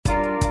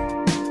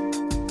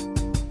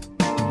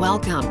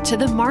Welcome to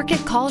the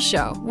Market Call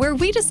Show, where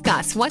we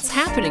discuss what's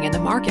happening in the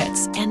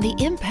markets and the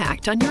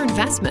impact on your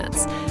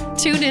investments.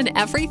 Tune in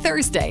every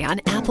Thursday on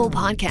Apple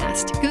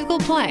Podcast, Google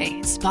Play,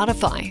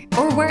 Spotify,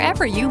 or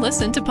wherever you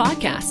listen to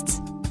podcasts.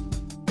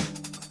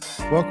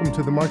 Welcome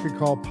to the Market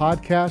Call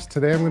podcast.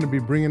 Today I'm going to be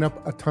bringing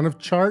up a ton of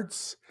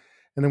charts,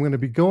 and I'm going to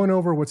be going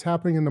over what's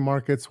happening in the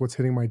markets, what's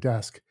hitting my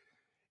desk.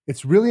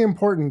 It's really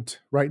important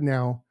right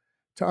now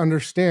to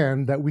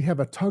understand that we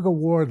have a tug of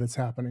war that's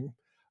happening.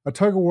 A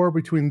tug of war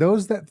between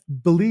those that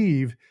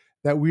believe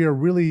that we are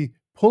really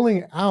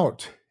pulling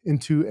out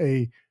into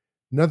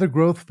another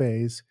growth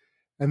phase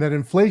and that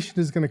inflation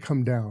is going to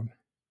come down.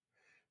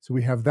 So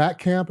we have that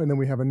camp, and then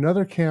we have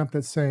another camp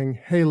that's saying,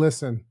 hey,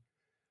 listen,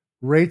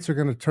 rates are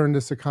going to turn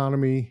this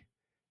economy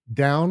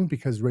down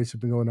because rates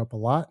have been going up a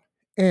lot,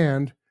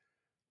 and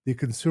the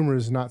consumer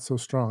is not so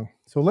strong.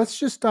 So let's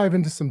just dive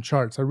into some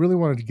charts. I really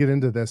wanted to get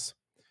into this.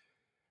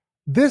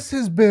 This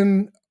has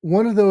been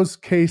one of those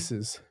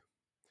cases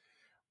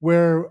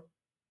where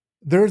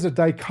there's a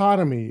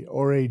dichotomy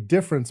or a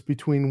difference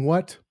between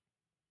what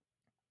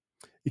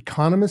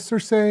economists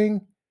are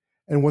saying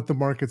and what the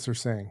markets are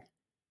saying.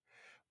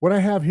 What I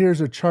have here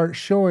is a chart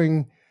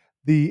showing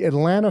the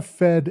Atlanta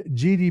Fed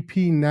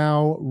GDP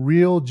Now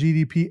real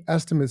GDP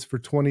estimates for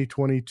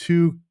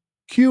 2022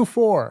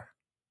 Q4.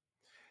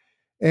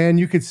 And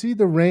you can see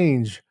the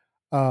range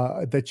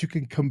that you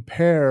can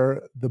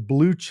compare the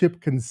blue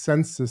chip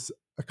consensus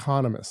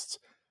economists.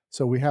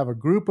 So we have a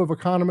group of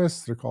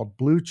economists, they're called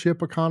blue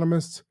chip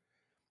economists.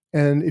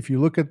 And if you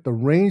look at the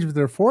range of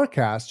their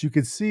forecasts, you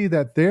can see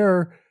that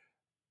they're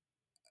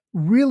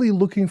really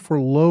looking for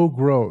low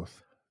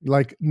growth,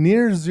 like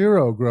near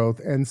zero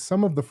growth, and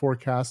some of the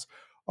forecasts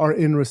are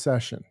in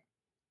recession.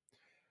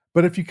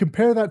 But if you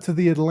compare that to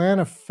the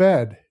Atlanta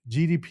Fed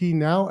GDP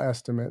Now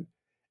estimate,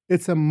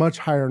 it's a much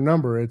higher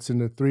number. It's in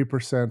the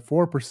 3%,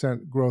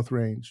 4% growth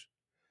range.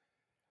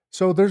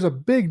 So there's a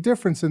big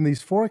difference in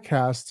these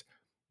forecasts,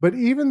 but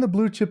even the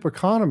blue chip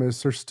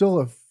economists are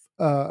still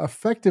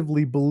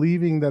effectively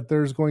believing that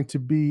there's going to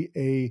be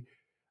a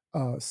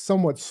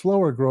somewhat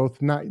slower growth,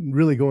 not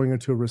really going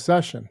into a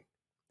recession,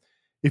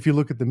 if you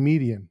look at the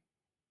median.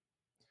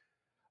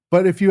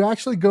 But if you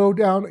actually go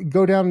down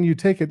and you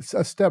take it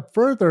a step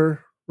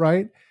further,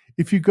 right?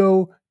 If you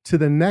go to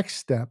the next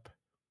step,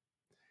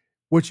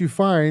 what you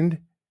find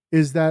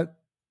is that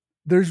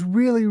there's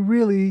really,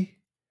 really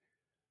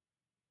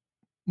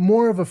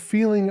more of a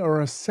feeling or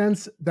a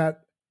sense that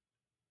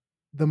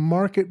the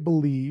market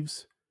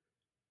believes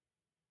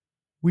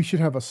we should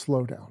have a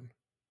slowdown,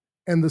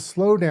 and the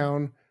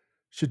slowdown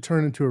should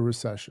turn into a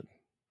recession.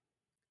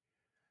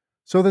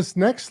 So this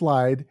next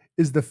slide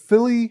is the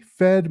Philly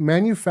Fed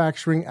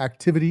Manufacturing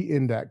Activity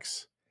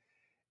Index.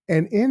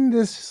 And in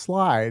this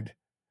slide,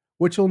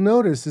 what you'll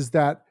notice is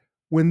that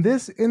when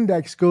this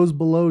index goes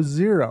below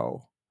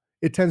zero,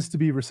 it tends to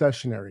be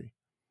recessionary.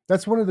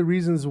 That's one of the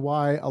reasons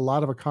why a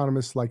lot of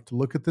economists like to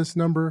look at this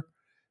number,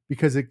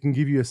 because it can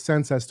give you a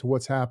sense as to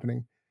what's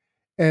happening.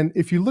 And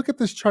if you look at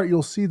this chart,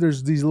 you'll see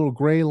there's these little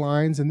gray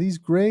lines, and these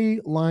gray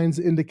lines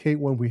indicate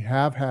when we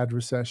have had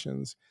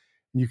recessions.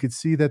 And you can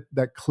see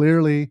that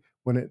clearly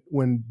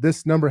when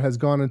this number has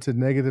gone into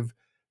negative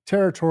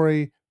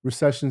territory,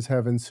 recessions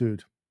have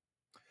ensued.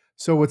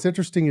 So what's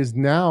interesting is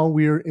now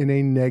we're in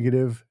a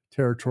negative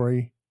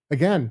territory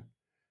again.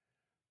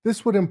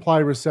 This would imply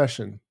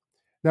recession.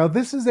 Now,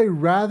 this is a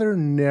rather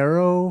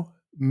narrow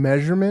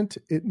measurement.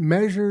 It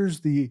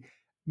measures the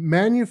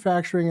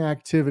manufacturing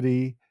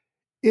activity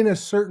in a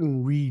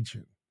certain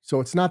region.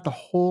 So it's not the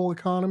whole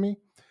economy,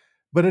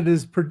 but it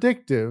is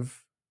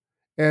predictive.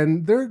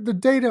 And the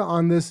data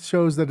on this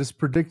shows that it's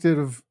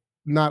predictive,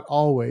 not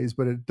always,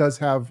 but it does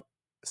have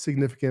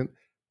significant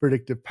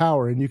predictive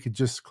power. And you could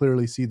just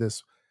clearly see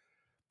this,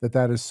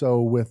 that is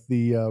so with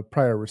the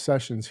prior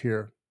recessions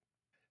here.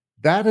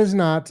 That is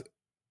not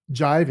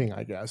jiving,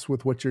 I guess,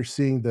 with what you're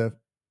seeing the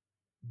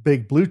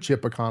big blue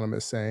chip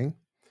economists saying.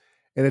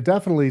 And it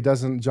definitely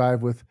doesn't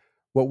jive with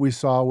what we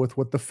saw with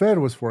what the Fed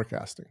was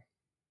forecasting.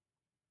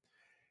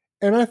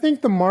 And I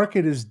think the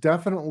market is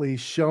definitely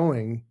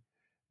showing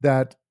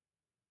that,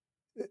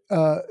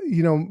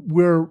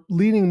 we're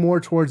leaning more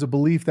towards a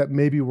belief that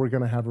maybe we're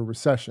going to have a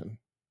recession.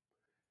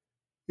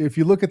 If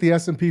you look at the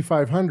S&P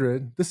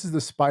 500, this is the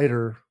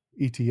SPDR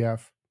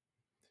ETF.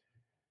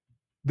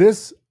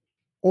 This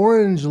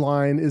orange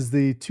line is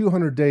the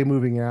 200-day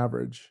moving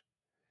average.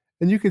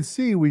 And you can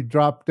see we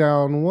dropped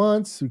down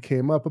once, we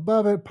came up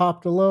above it,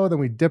 popped a low, then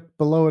we dipped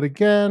below it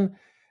again,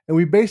 and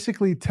we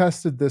basically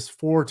tested this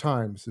 4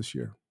 times this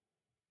year.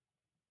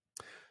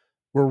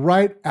 We're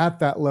right at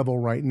that level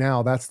right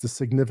now. That's the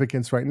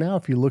significance right now.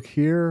 If you look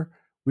here,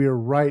 we are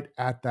right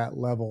at that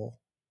level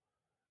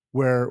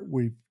where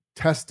we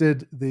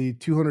tested the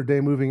 200-day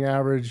moving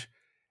average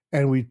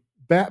and we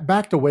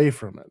backed away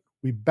from it.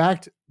 We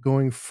backed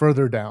going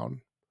further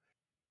down.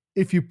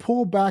 If you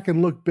pull back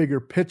and look bigger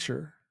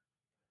picture,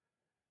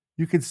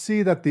 you can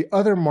see that the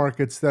other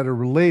markets that are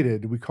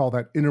related, we call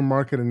that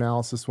intermarket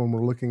analysis when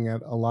we're looking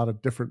at a lot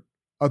of different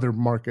other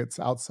markets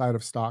outside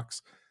of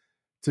stocks.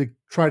 to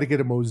try to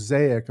get a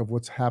mosaic of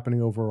what's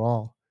happening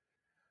overall.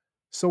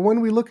 So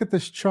when we look at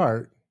this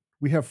chart,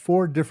 we have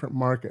 4 different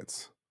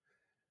markets.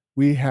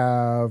 We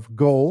have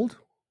gold,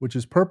 which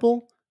is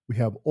purple. We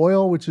have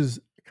oil, which is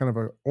kind of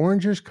an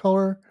orangish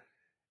color.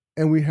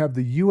 And we have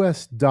the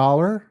US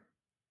dollar,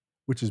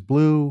 which is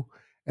blue.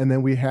 And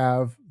then we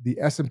have the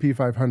S&P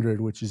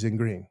 500, which is in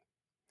green.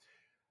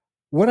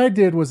 What I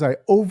did was I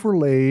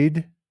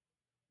overlaid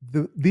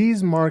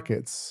these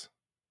markets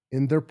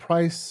in their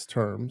price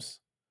terms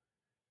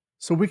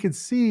so we could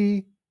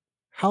see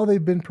how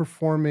they've been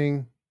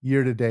performing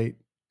year to date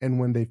and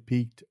when they've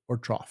peaked or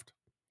troughed.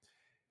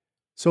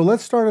 So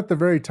let's start at the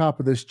very top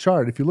of this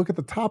chart. If you look at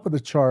the top of the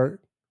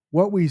chart,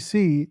 what we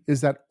see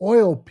is that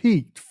oil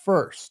peaked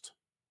first.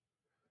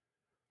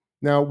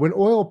 Now, when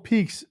oil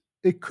peaks,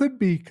 it could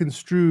be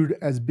construed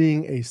as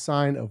being a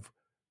sign of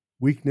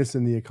weakness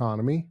in the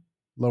economy,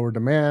 lower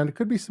demand. It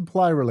could be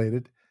supply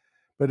related,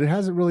 but it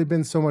hasn't really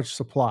been so much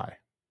supply.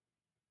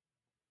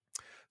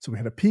 So we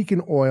had a peak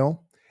in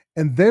oil.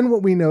 And then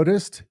what we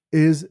noticed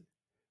is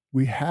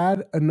we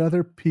had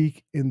another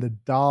peak in the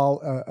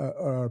dollar.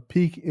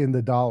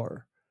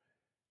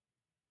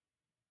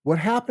 What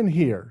happened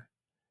here?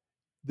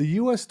 The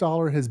US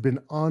dollar has been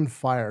on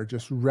fire,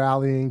 just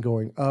rallying,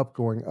 going up,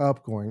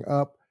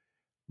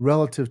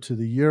 relative to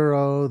the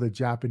euro, the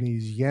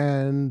Japanese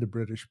yen, the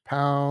British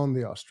pound,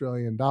 the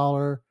Australian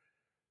dollar,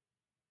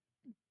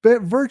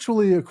 but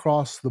virtually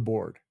across the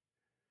board.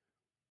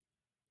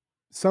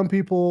 Some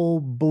people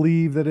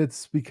believe that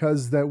it's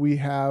because that we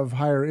have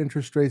higher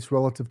interest rates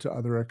relative to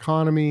other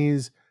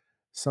economies.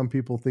 Some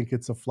people think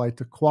it's a flight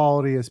to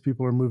quality as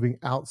people are moving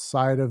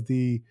outside of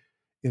the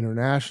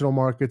international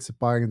markets,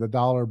 buying the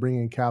dollar,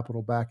 bringing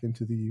capital back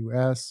into the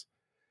US.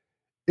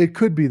 It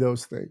could be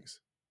those things.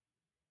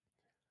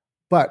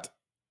 But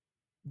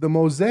the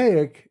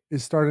mosaic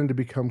is starting to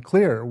become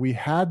clear. We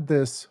had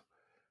this,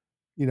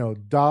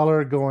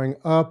 dollar going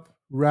up,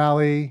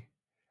 rally,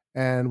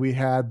 and we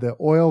had the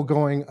oil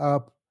going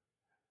up,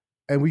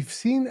 and we've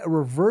seen a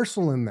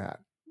reversal in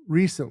that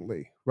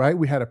recently, right?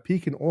 We had a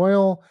peak in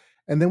oil,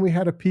 and then we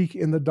had a peak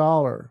in the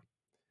dollar.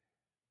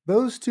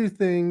 Those two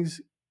things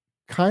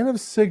kind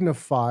of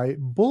signify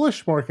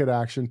bullish market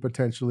action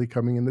potentially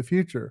coming in the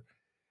future.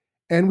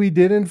 And we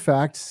did, in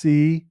fact,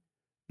 see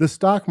the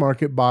stock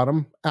market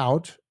bottom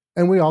out,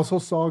 and we also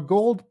saw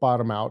gold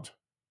bottom out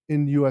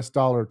in US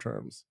dollar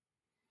terms.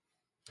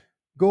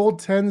 Gold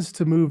tends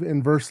to move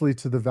inversely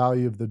to the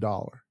value of the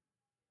dollar.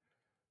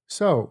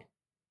 So,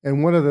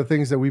 and one of the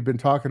things that we've been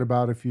talking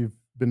about, if you've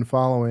been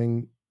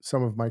following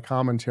some of my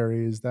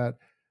commentary, is that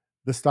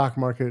the stock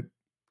market,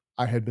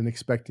 I had been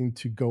expecting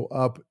to go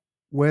up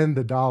when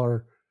the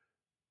dollar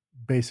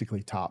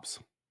basically tops.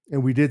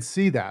 And we did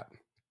see that.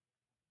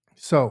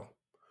 So,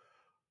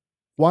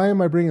 why am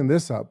I bringing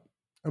this up?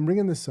 I'm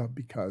bringing this up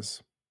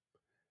because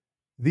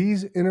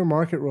these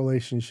intermarket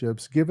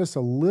relationships give us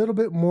a little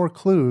bit more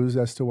clues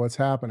as to what's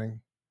happening.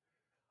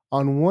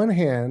 On one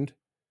hand,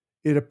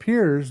 it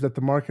appears that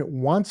the market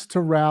wants to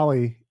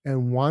rally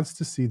and wants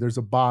to see there's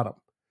a bottom.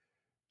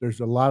 There's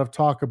a lot of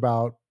talk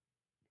about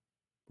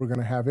we're going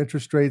to have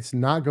interest rates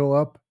not go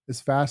up as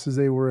fast as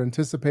they were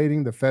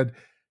anticipating. The Fed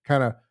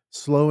kind of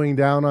slowing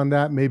down on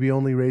that, maybe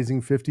only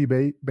raising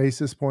 50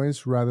 basis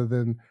points rather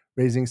than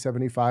raising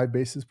 75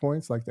 basis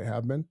points like they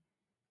have been.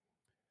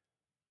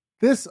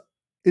 This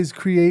is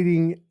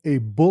creating a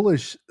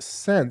bullish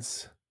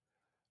sense.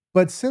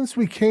 But since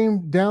we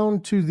came down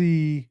to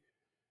the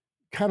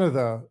kind of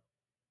the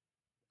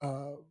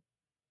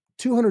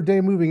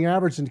 200-day moving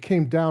average and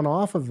came down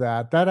off of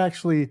that, that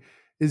actually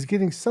is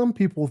getting some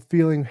people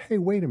feeling, hey,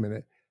 wait a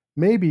minute,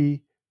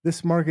 maybe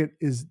this market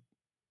is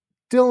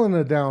still in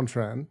a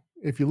downtrend.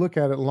 If you look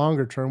at it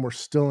longer term, we're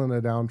still in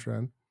a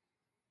downtrend.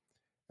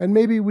 And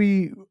maybe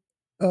we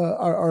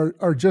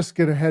are just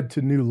going to head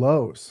to new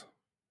lows.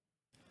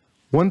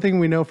 One thing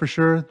we know for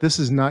sure, this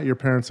is not your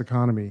parents'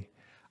 economy.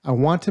 I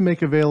want to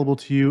make available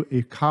to you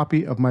a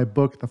copy of my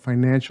book, The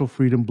Financial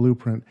Freedom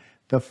Blueprint.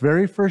 The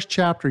very first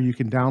chapter you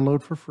can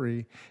download for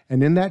free.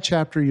 And in that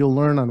chapter, you'll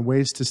learn on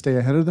ways to stay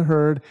ahead of the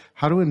herd,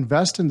 how to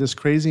invest in this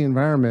crazy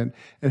environment,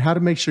 and how to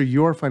make sure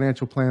your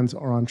financial plans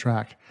are on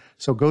track.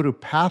 So go to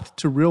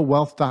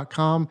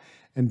pathtorealwealth.com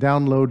and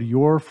download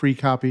your free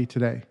copy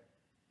today.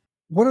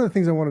 One of the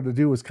things I wanted to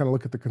do was kind of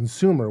look at the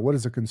consumer. What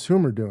is the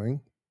consumer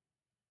doing?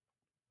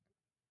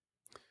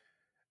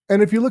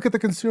 And if you look at the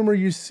consumer,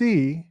 you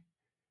see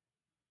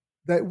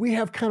that we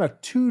have kind of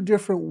two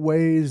different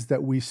ways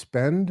that we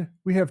spend.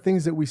 We have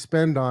things that we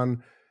spend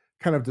on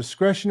kind of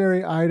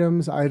discretionary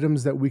items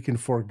that we can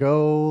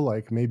forego,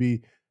 like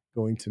maybe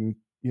going to,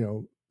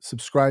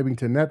 subscribing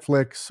to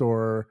Netflix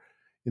or,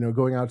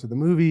 going out to the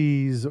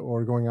movies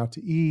or going out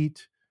to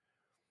eat.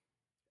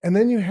 And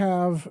then you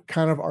have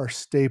kind of our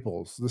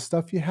staples, the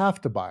stuff you have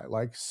to buy,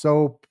 like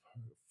soap,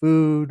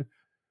 food,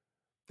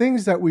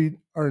 things that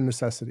are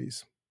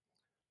necessities.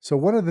 So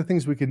one of the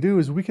things we can do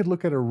is we could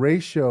look at a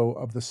ratio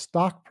of the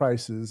stock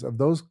prices of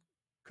those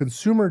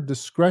consumer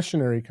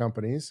discretionary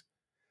companies,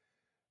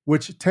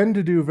 which tend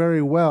to do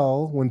very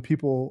well when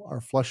people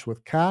are flush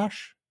with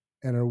cash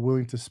and are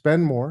willing to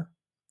spend more.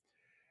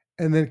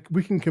 And then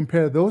we can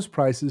compare those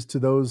prices to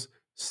those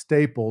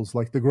staples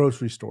like the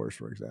grocery stores,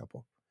 for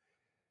example.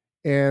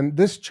 And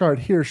this chart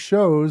here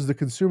shows the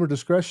consumer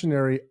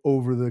discretionary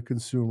over the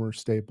consumer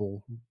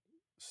staple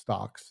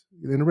stocks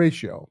in a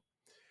ratio.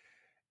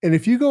 And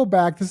if you go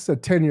back, this is a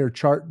 10-year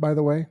chart, by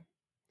the way.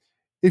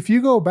 If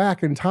you go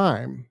back in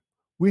time,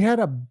 we had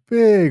a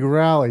big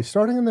rally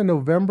starting in the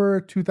November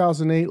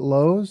 2008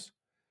 lows.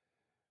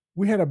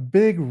 We had a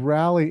big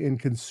rally in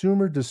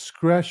consumer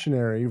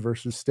discretionary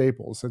versus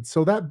staples. And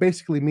so that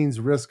basically means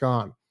risk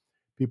on.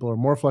 People are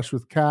more flush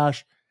with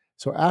cash.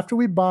 So after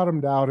we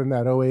bottomed out in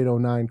that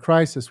 08-09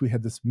 crisis, we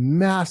had this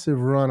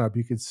massive run up,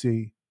 you could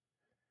see,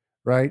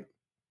 right?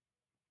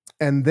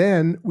 And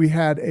then we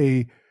had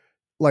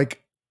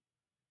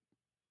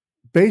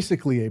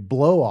basically a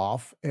blow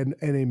off and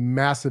a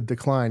massive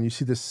decline. You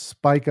see this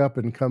spike up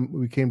and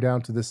we came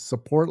down to this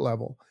support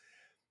level.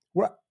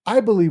 I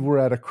believe we're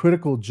at a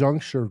critical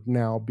juncture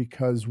now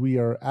because we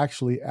are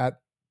actually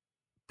at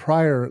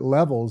prior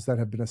levels that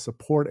have been a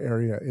support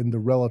area in the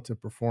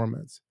relative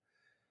performance.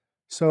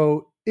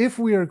 So if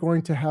we are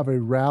going to have a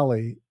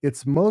rally,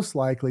 it's most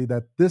likely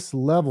that this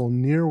level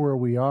near where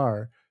we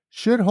are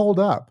should hold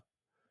up.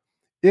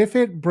 If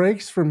it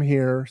breaks from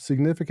here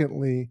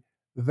significantly,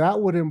 that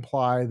would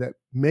imply that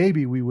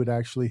maybe we would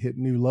actually hit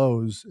new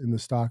lows in the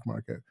stock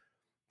market.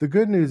 The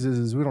good news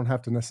is we don't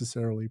have to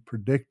necessarily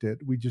predict it.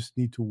 We just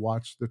need to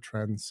watch the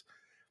trends.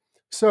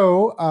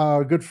 So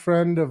a good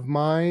friend of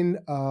mine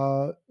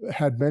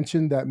had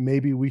mentioned that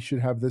maybe we should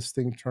have this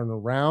thing turn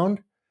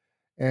around.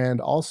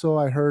 And also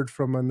I heard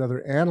from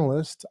another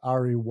analyst,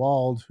 Ari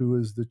Wald, who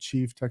is the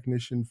chief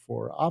technician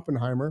for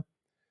Oppenheimer.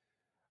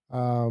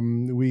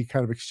 We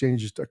kind of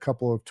exchanged a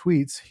couple of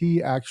tweets.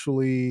 He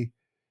actually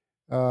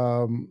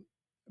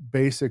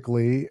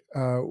basically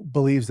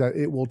believes that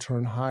it will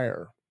turn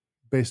higher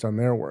based on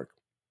their work.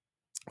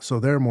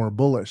 So they're more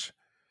bullish.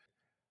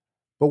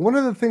 But one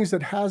of the things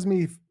that has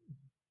me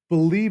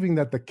believing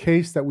that the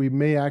case that we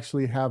may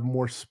actually have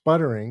more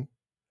sputtering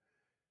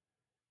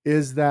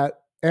is that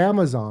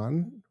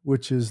Amazon,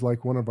 which is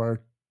like one of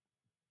our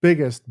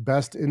biggest,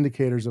 best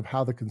indicators of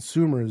how the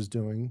consumer is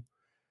doing,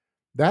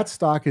 that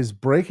stock is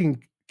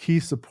breaking key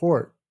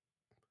support.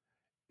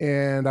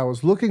 And I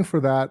was looking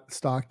for that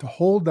stock to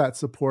hold that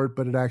support,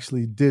 but it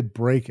actually did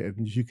break it,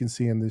 as you can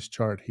see in this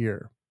chart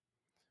here.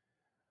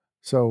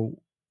 So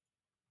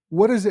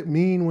what does it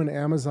mean when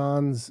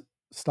Amazon's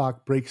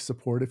stock breaks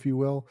support, if you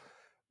will?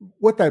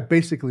 What that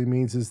basically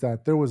means is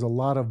that there was a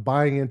lot of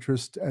buying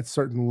interest at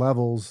certain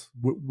levels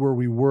where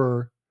we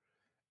were,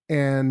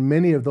 and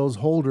many of those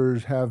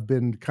holders have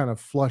been kind of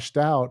flushed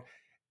out.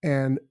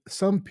 And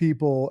some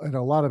people and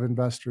a lot of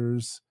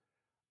investors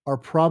are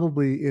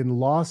probably in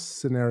loss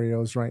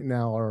scenarios right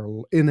now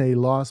or in a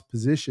loss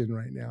position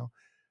right now.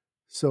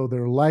 So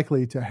they're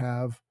likely to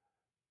have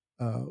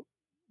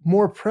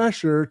more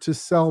pressure to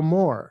sell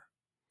more.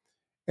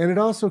 And it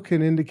also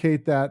can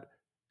indicate that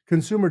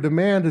consumer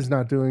demand is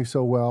not doing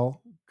so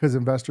well because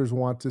investors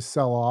want to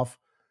sell off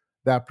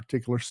that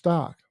particular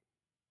stock.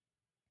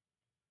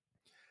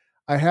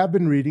 I have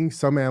been reading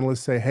some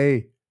analysts say,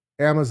 hey,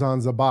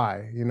 Amazon's a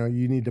buy. You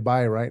need to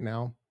buy right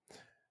now.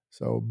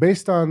 So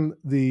based on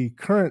the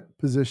current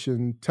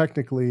position,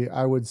 technically,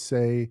 I would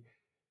say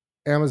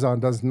Amazon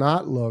does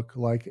not look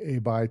like a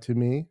buy to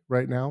me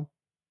right now.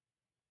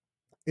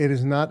 It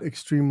is not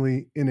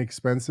extremely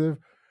inexpensive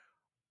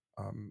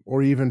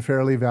or even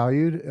fairly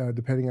valued,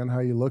 depending on how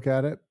you look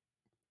at it.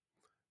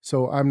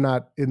 So I'm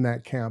not in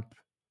that camp.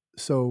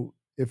 So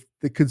if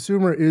the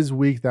consumer is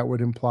weak, that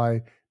would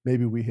imply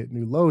maybe we hit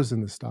new lows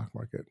in the stock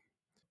market.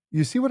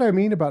 You see what I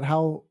mean about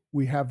how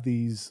we have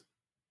these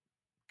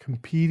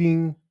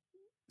competing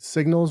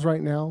signals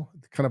right now,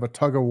 kind of a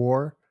tug of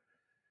war?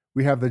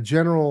 We have the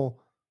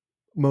general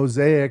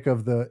mosaic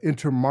of the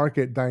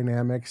intermarket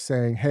dynamics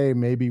saying, hey,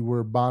 maybe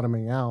we're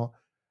bottoming out.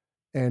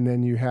 And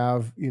then you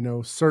have,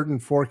 certain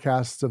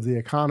forecasts of the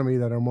economy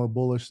that are more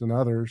bullish than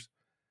others.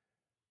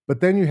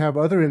 But then you have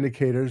other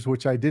indicators,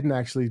 which I didn't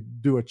actually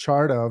do a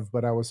chart of,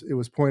 but it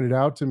was pointed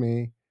out to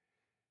me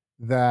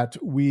that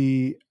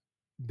we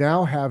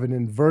now have an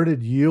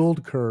inverted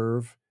yield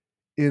curve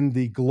in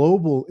the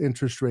global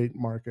interest rate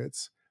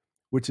markets,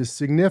 which is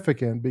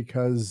significant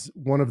because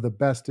one of the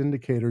best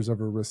indicators of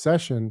a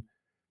recession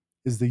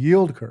is the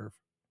yield curve.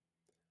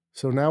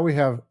 So now we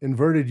have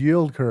inverted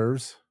yield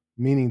curves,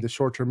 meaning the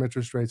short-term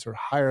interest rates are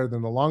higher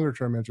than the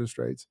longer-term interest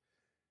rates.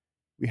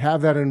 We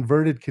have that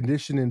inverted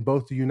condition in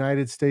both the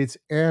United States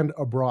and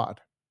abroad.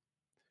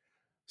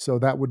 So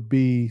that would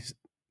be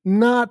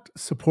not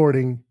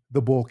supporting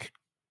the bull,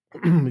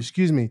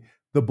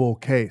 the bull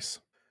case.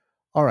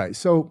 All right,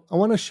 so I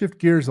want to shift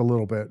gears a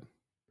little bit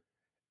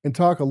and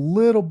talk a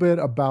little bit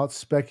about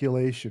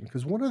speculation,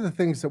 because one of the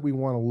things that we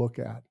want to look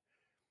at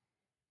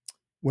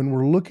when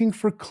we're looking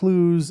for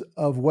clues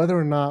of whether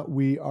or not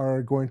we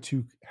are going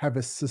to have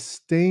a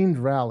sustained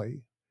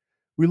rally,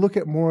 we look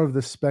at more of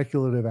the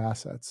speculative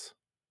assets.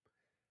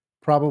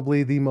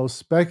 Probably the most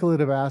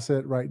speculative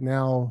asset right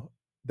now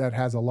that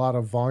has a lot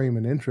of volume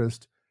and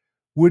interest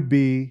would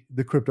be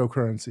the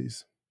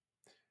cryptocurrencies.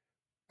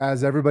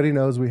 As everybody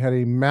knows, we had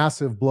a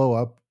massive blow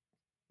up.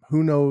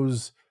 Who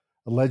knows?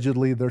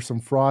 Allegedly, there's some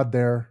fraud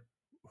there.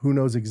 Who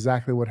knows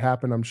exactly what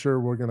happened? I'm sure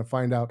we're going to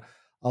find out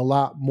a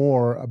lot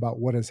more about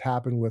what has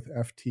happened with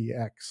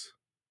FTX.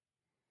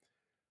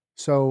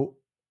 So,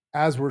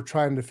 as we're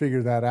trying to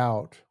figure that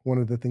out, one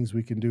of the things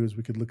we can do is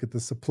we could look at the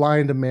supply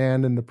and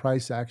demand and the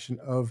price action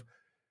of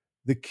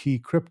the key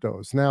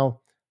cryptos. Now,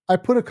 I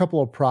put a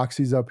couple of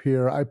proxies up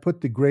here. I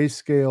put the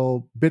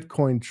Grayscale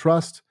Bitcoin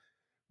Trust,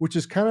 which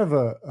is kind of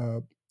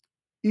a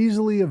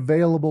easily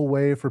available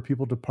way for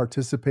people to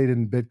participate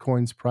in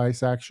Bitcoin's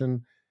price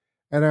action.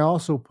 And I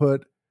also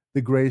put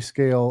the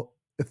Grayscale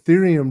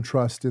Ethereum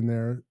Trust in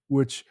there,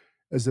 which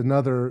is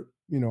another,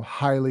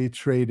 highly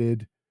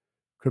traded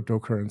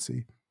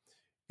cryptocurrency.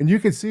 And you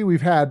can see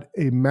we've had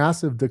a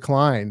massive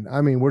decline.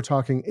 I mean, we're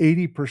talking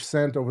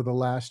 80% over the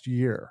last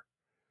year.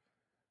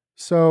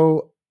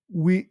 So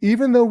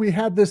even though we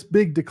had this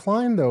big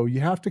decline, though, you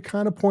have to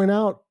kind of point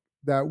out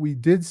that we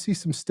did see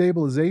some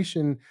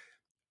stabilization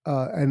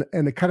and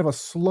a kind of a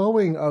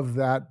slowing of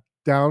that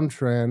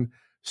downtrend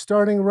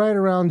starting right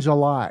around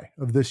July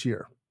of this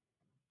year.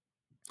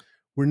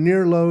 We're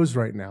near lows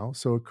right now,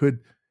 so it could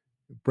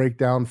break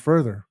down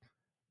further.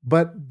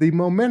 But the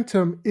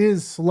momentum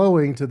is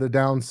slowing to the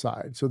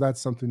downside, so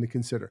that's something to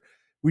consider.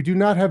 We do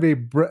not have a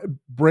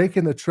break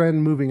in the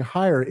trend moving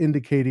higher,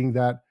 indicating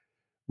that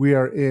we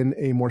are in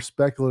a more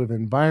speculative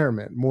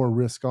environment, more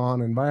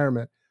risk-on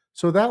environment.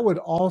 So that would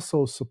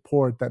also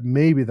support that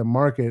maybe the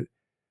market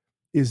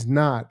is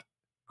not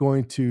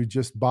going to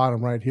just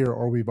bottom right here,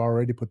 or we've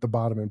already put the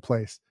bottom in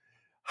place.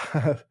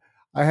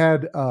 I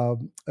had a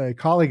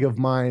colleague of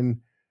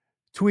mine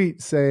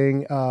tweet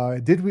saying,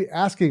 did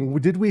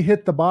we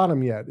hit the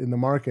bottom yet in the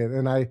market?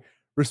 And I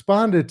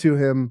responded to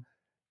him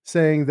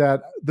saying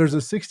that there's a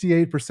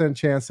 68%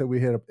 chance that we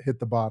hit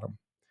the bottom.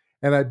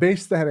 And I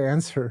based that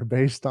answer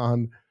based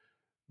on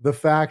the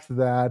fact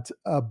that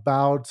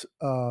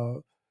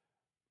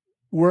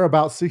we're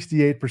about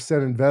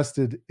 68%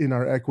 invested in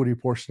our equity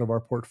portion of our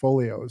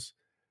portfolios.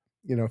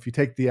 If you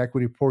take the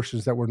equity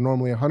portions that we're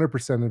normally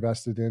 100%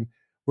 invested in,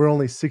 we're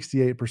only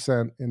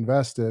 68%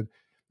 invested.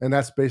 And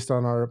that's based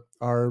on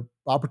our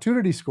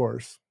opportunity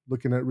scores,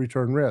 looking at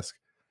return risk.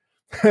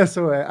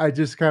 So I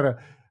just kind of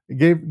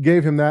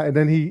gave him that. And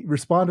then he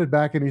responded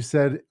back and he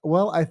said,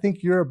 well, I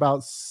think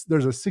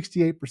there's a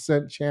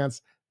 68%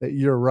 chance that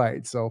you're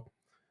right. So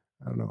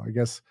I don't know, I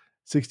guess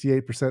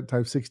 68%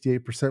 times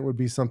 68% would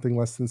be something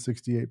less than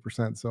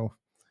 68%. So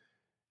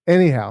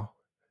anyhow,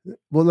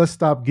 well, let's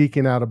stop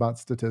geeking out about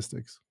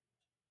statistics.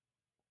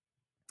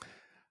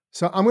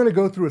 So I'm going to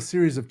go through a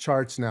series of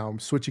charts now. I'm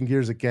switching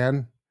gears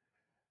again,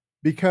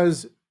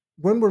 because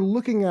when we're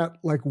looking at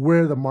like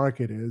where the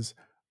market is,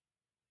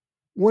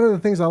 one of the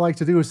things I like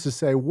to do is to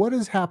say, what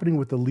is happening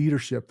with the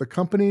leadership, the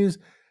companies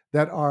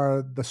that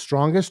are the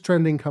strongest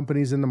trending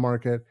companies in the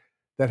market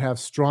that have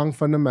strong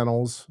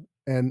fundamentals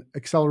and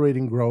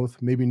accelerating growth,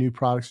 maybe new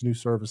products, new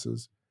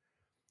services.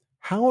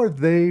 How are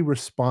they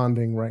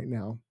responding right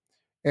now?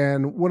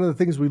 And one of the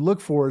things we look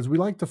for is we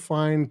like to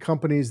find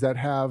companies that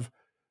have,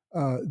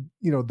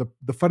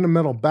 the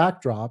fundamental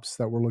backdrops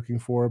that we're looking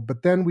for,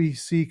 but then we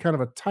see kind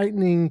of a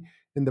tightening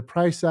in the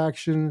price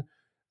action,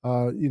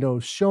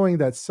 showing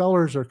that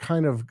sellers are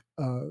kind of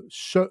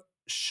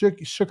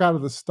shook out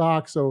of the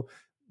stock. So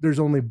there's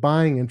only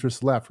buying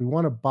interest left. We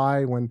want to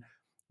buy when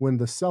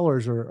the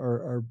sellers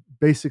are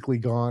basically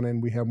gone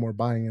and we have more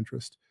buying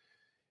interest.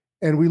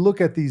 And we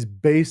look at these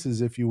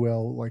bases, if you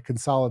will, like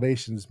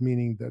consolidations,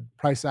 meaning that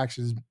price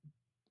action is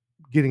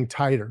getting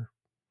tighter.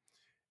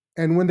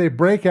 And when they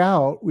break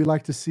out, we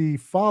like to see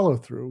follow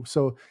through.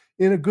 So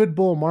in a good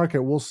bull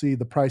market, we'll see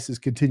the prices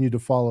continue to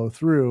follow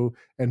through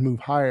and move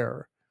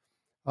higher.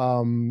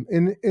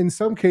 In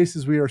some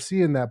cases, we are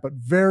seeing that, but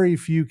very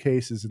few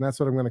cases. And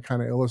that's what I'm going to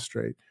kind of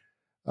illustrate.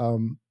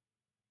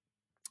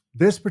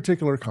 This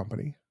particular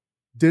company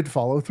did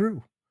follow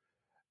through.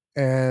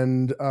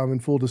 And in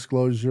full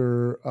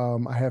disclosure,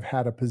 I have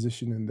had a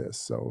position in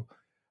this.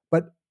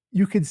 But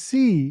you could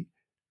see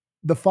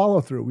the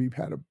follow through.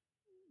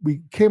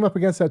 We came up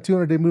against that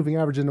 200-day moving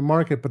average in the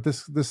market, but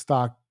this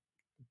stock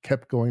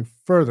kept going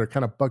further,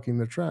 kind of bucking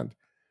the trend.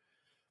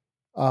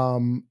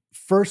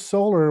 First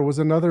Solar was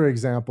another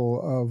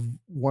example of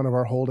one of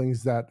our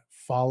holdings that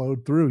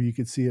followed through. You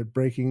could see it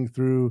breaking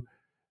through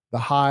the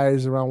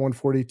highs around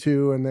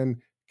 142 and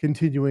then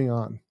continuing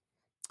on.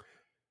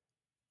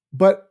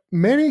 But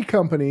many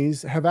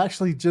companies have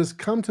actually just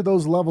come to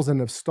those levels and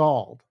have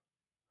stalled.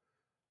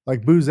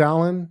 Like Booz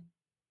Allen,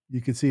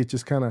 you could see it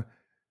just kind of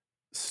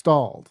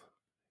stalled.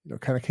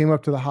 Kind of came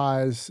up to the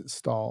highs,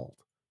 stalled.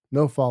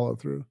 No follow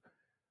through.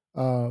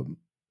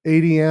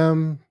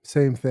 ADM,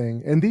 same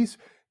thing. And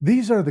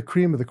these are the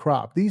cream of the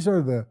crop. These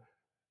are the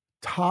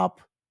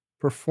top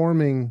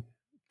performing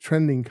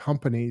trending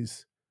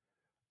companies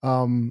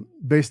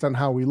based on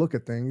how we look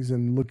at things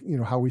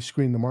and how we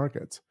screen the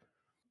markets.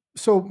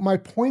 So my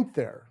point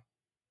there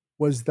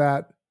was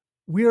that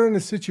we are in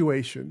a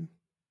situation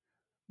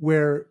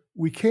where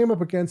we came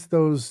up against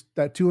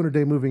that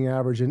 200-day moving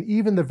average, and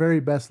even the very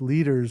best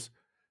leaders,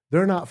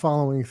 they're not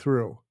following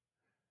through.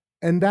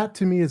 And that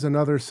to me is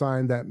another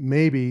sign that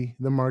maybe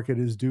the market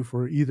is due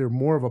for either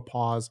more of a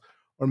pause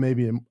or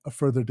maybe a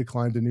further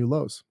decline to new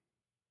lows.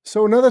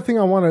 So another thing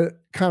I want to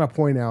kind of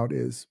point out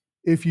is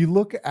if you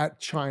look at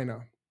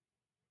China,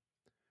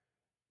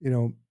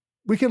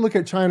 we can look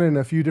at China in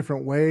a few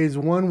different ways.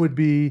 One would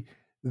be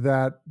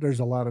that there's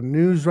a lot of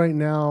news right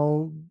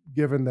now,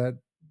 given that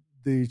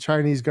the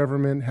Chinese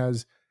government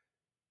has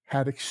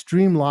had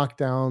extreme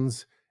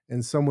lockdowns,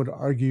 and some would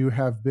argue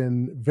have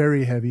been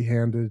very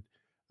heavy-handed.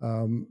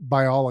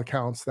 By all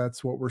accounts,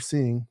 that's what we're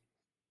seeing.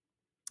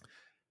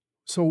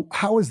 So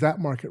how is that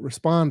market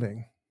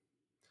responding?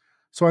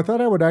 So I thought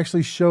I would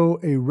actually show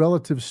a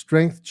relative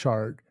strength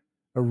chart,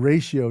 a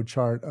ratio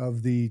chart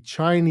of the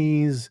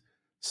Chinese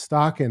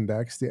stock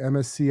index, the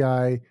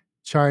MSCI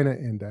China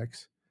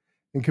index,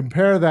 and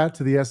compare that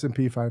to the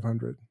S&P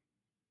 500.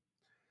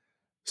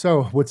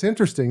 So what's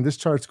interesting, this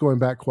chart's going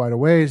back quite a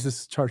ways.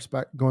 This chart's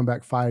going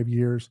back 5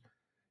 years.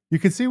 You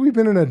can see we've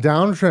been in a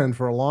downtrend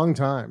for a long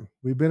time.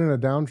 We've been in a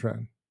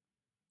downtrend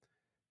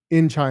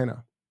in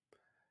China.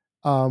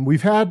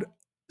 We've had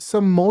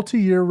some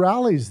multi-year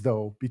rallies,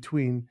 though,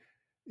 during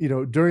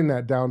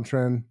that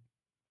downtrend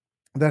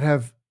that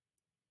have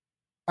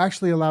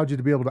actually allowed you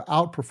to be able to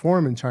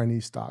outperform in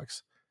Chinese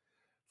stocks.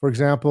 For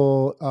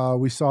example,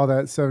 we saw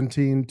that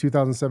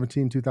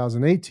 2017,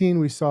 2018,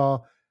 we saw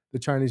the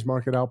Chinese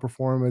market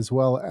outperform, as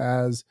well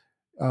as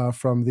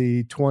from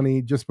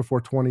just before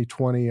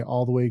 2020,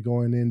 all the way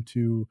going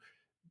into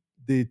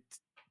the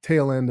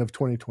tail end of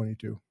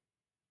 2022.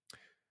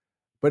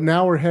 But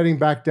now we're heading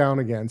back down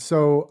again.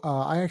 So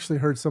I actually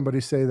heard somebody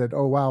say that,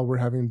 oh, wow, we're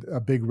having a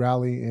big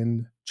rally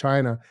in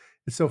China.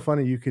 It's so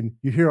funny.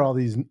 You hear all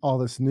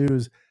this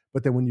news,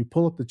 but then when you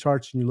pull up the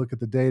charts and you look at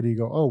the data, you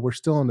go, oh, we're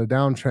still in the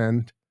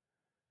downtrend,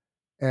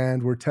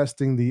 and we're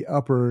testing the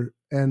upper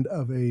end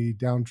of a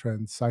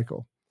downtrend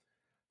cycle.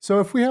 So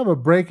if we have a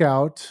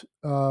breakout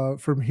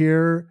from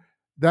here,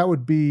 that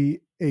would be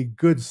a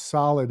good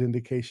solid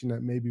indication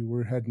that maybe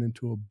we're heading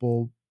into a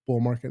bull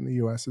market in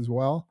the US as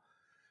well.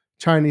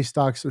 Chinese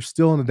stocks are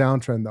still in a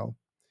downtrend though.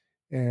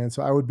 And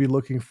so I would be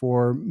looking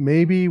for,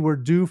 maybe we're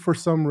due for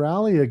some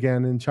rally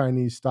again in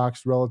Chinese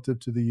stocks relative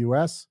to the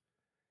US.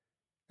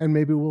 And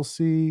maybe we'll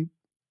see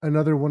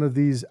another one of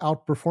these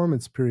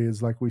outperformance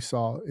periods like we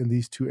saw in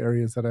these two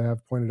areas that I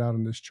have pointed out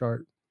in this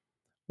chart.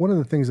 One of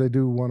the things I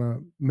do want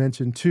to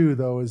mention too,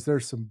 though, is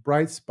there's some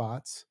bright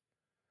spots.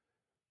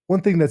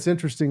 One thing that's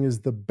interesting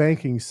is the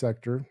banking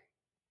sector.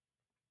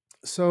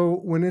 So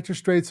when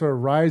interest rates are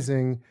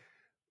rising,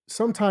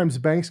 sometimes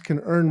banks can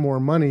earn more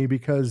money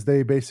because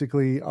they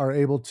basically are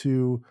able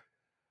to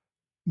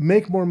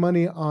make more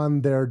money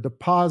on their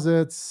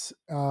deposits.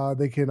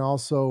 They can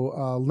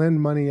also lend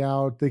money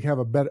out. They have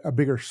a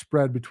bigger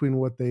spread between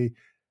what they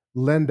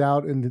lend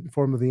out in the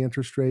form of the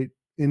interest rate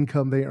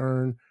income they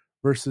earn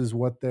versus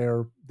what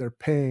they're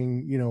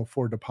paying,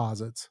 for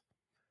deposits.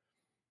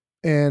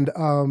 And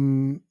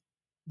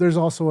there's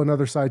also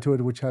another side to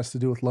it, which has to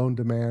do with loan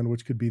demand,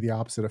 which could be the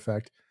opposite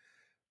effect.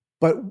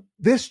 But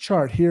this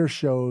chart here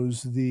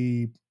shows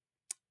the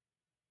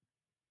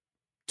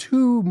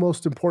two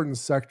most important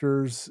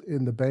sectors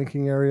in the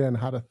banking area and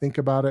how to think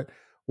about it.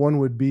 One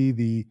would be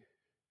the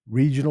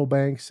regional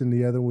banks, and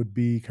the other would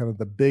be kind of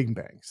the big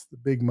banks, the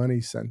big money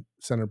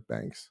center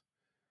banks.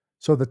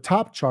 So the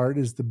top chart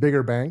is the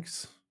bigger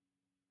banks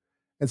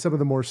and some of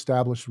the more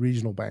established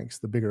regional banks,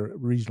 the bigger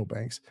regional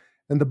banks.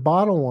 And the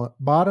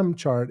bottom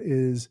chart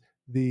is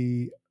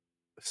the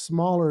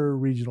smaller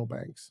regional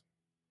banks.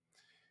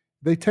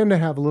 They tend to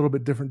have a little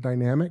bit different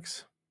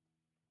dynamics.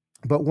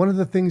 But one of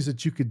the things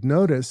that you could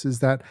notice is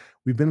that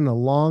we've been in a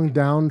long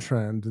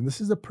downtrend, and this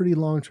is a pretty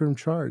long-term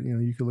chart.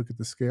 You can look at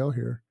the scale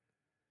here.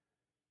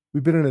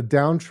 We've been in a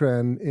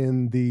downtrend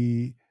in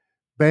the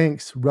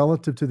banks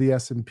relative to the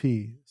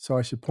S&P. So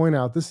I should point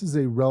out, this is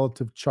a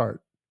relative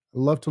chart. I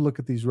love to look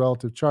at these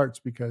relative charts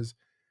because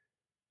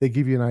they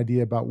give you an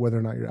idea about whether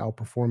or not you're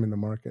outperforming the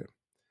market.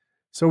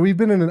 So we've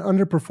been in an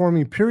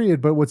underperforming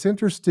period, but what's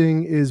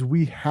interesting is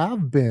we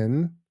have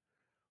been,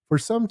 for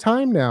some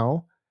time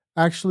now,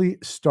 actually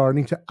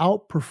starting to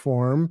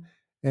outperform,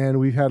 and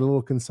we've had a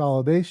little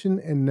consolidation,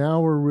 and now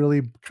we're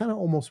really kind of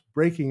almost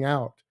breaking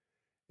out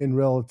in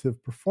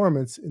relative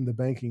performance in the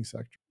banking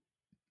sector.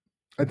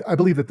 I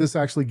believe that this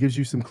actually gives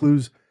you some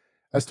clues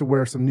as to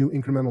where some new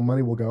incremental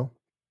money will go.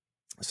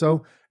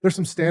 So there's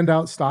some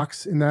standout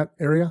stocks in that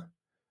area,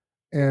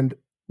 and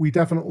we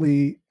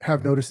definitely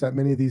have noticed that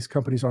many of these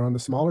companies are on the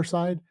smaller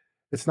side.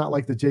 It's not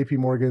like the JP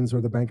Morgans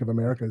or the Bank of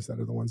Americas that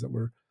are the ones that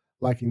we're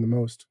liking the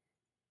most.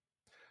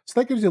 So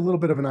that gives you a little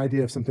bit of an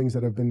idea of some things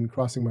that have been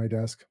crossing my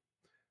desk.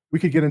 We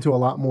could get into a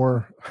lot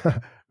more.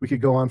 We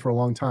could go on for a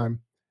long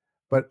time,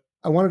 but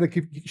I wanted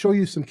to show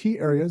you some key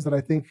areas that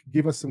I think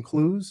give us some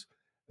clues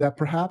that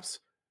perhaps,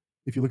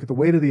 if you look at the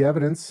weight of the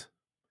evidence,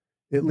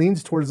 it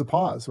leans towards a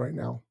pause right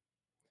now.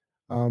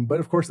 But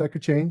of course, that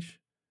could change.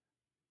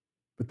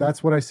 But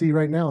that's what I see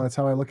right now. That's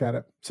how I look at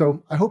it.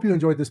 So I hope you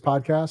enjoyed this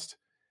podcast.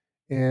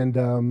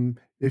 And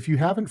if you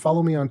haven't,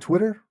 follow me on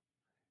Twitter,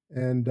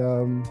 and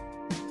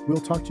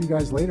we'll talk to you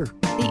guys later.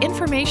 The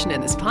information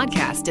in this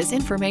podcast is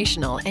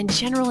informational and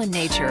general in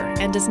nature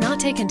and does not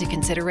take into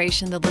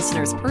consideration the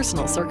listener's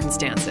personal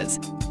circumstances.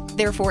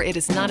 Therefore, it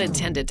is not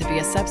intended to be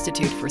a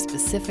substitute for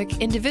specific,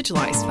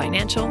 individualized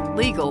financial,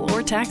 legal,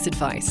 or tax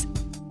advice.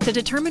 To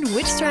determine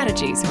which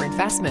strategies or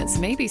investments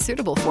may be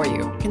suitable for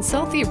you,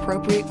 consult the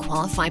appropriate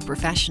qualified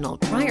professional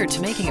prior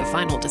to making a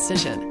final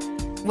decision.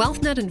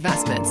 WealthNet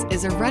Investments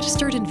is a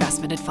registered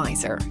investment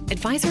advisor.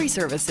 Advisory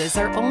services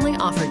are only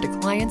offered to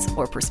clients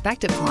or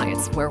prospective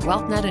clients where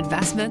WealthNet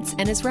Investments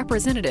and its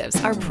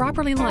representatives are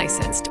properly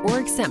licensed or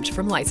exempt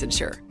from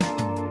licensure.